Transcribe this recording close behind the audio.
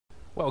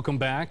Welcome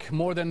back.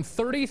 More than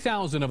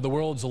 30,000 of the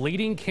world's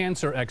leading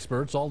cancer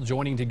experts all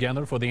joining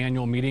together for the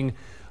annual meeting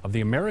of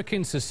the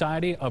American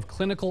Society of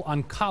Clinical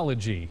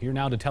Oncology. Here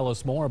now to tell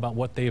us more about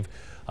what they've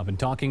been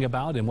talking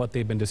about and what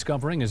they've been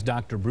discovering is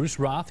Dr. Bruce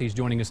Roth. He's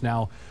joining us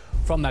now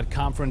from that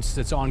conference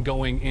that's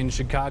ongoing in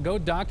Chicago.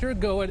 Doctor,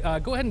 go ahead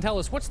and tell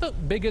us, what's the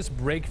biggest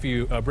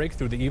breakthrough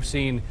that you've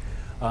seen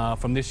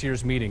from this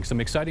year's meeting? Some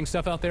exciting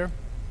stuff out there?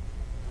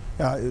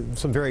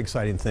 Some very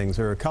exciting things.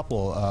 There are a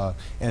couple,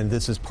 and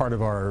this is part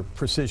of our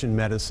precision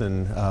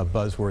medicine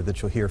buzzword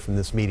that you'll hear from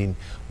this meeting.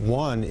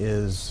 One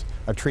is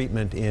a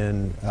treatment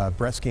in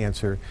breast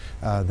cancer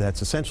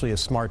that's essentially a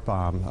smart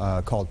bomb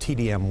called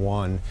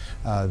TDM1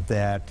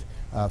 that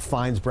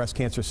finds breast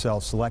cancer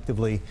cells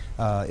selectively,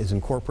 is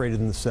incorporated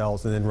in the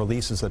cells, and then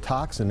releases a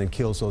toxin and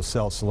kills those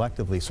cells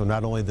selectively. So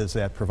not only does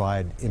that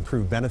provide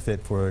improved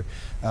benefit for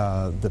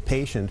the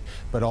patient,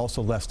 but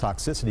also less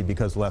toxicity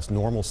because less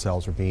normal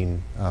cells are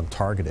being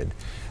targeted.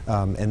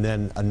 And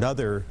then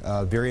another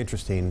very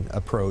interesting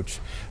approach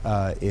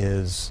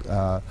is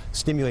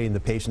stimulating the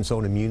patient's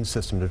own immune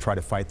system to try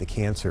to fight the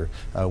cancer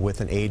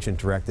with an agent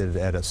directed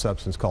at a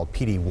substance called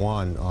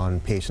PD-1 on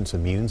patients'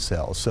 immune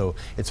cells. So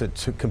it's a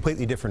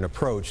completely different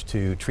approach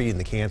to treating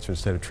the cancer.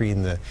 Instead of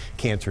treating the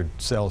cancer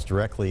cells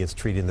directly, it's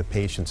treating the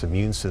patient's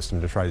immune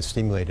system to try to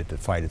stimulate it to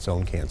fight its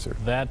own cancer.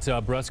 That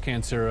breast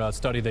cancer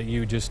study that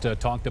you just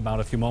talked about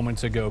a few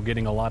moments ago,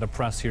 getting a lot of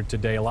press here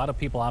today. A lot of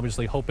people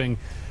obviously hoping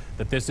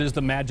that this is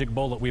the magic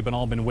bullet we've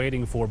all been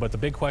waiting for. But the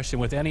big question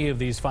with any of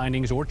these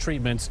findings or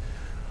treatments,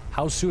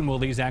 how soon will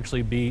these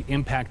actually be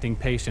impacting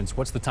patients?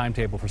 What's the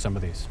timetable for some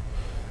of these?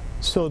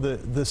 So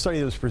the study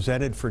that was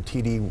presented for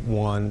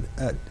TDM1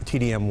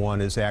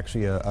 is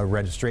actually a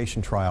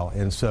registration trial,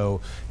 and so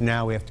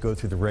now we have to go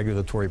through the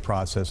regulatory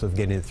process of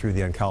getting it through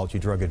the Oncology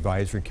Drug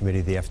Advisory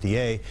Committee, the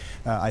FDA.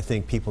 I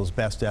think people's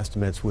best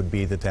estimates would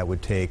be that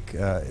would take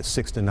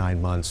 6 to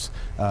 9 months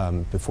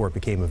before it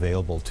became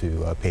available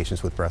to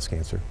patients with breast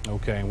cancer.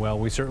 Okay, well,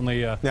 we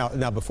certainly...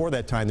 Now, before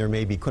that time, there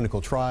may be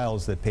clinical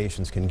trials that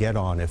patients can get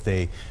on if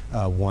they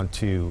want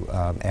to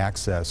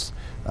access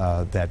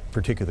that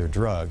particular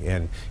drug.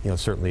 And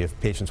certainly if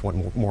patients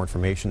want more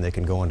information, they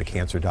can go onto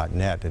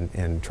cancer.net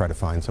and try to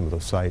find some of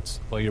those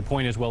sites. Well, your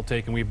point is well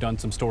taken. We've done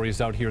some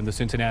stories out here in the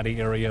Cincinnati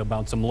area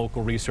about some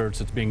local research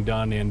that's being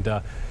done, and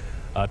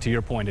to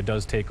your point, it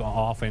does take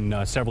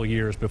often several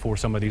years before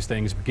some of these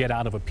things get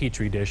out of a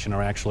petri dish and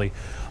are actually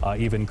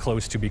even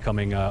close to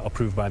becoming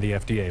approved by the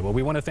FDA. Well,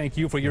 we want to thank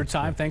you for your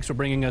time. Thanks for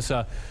bringing us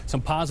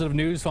some positive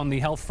news on the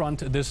health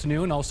front this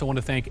noon. Also want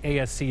to thank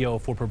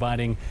ASCO for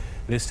providing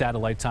this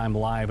satellite time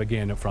live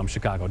again from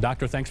Chicago.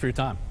 Doctor, thanks for your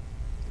time.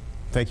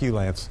 Thank you,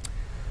 Lance.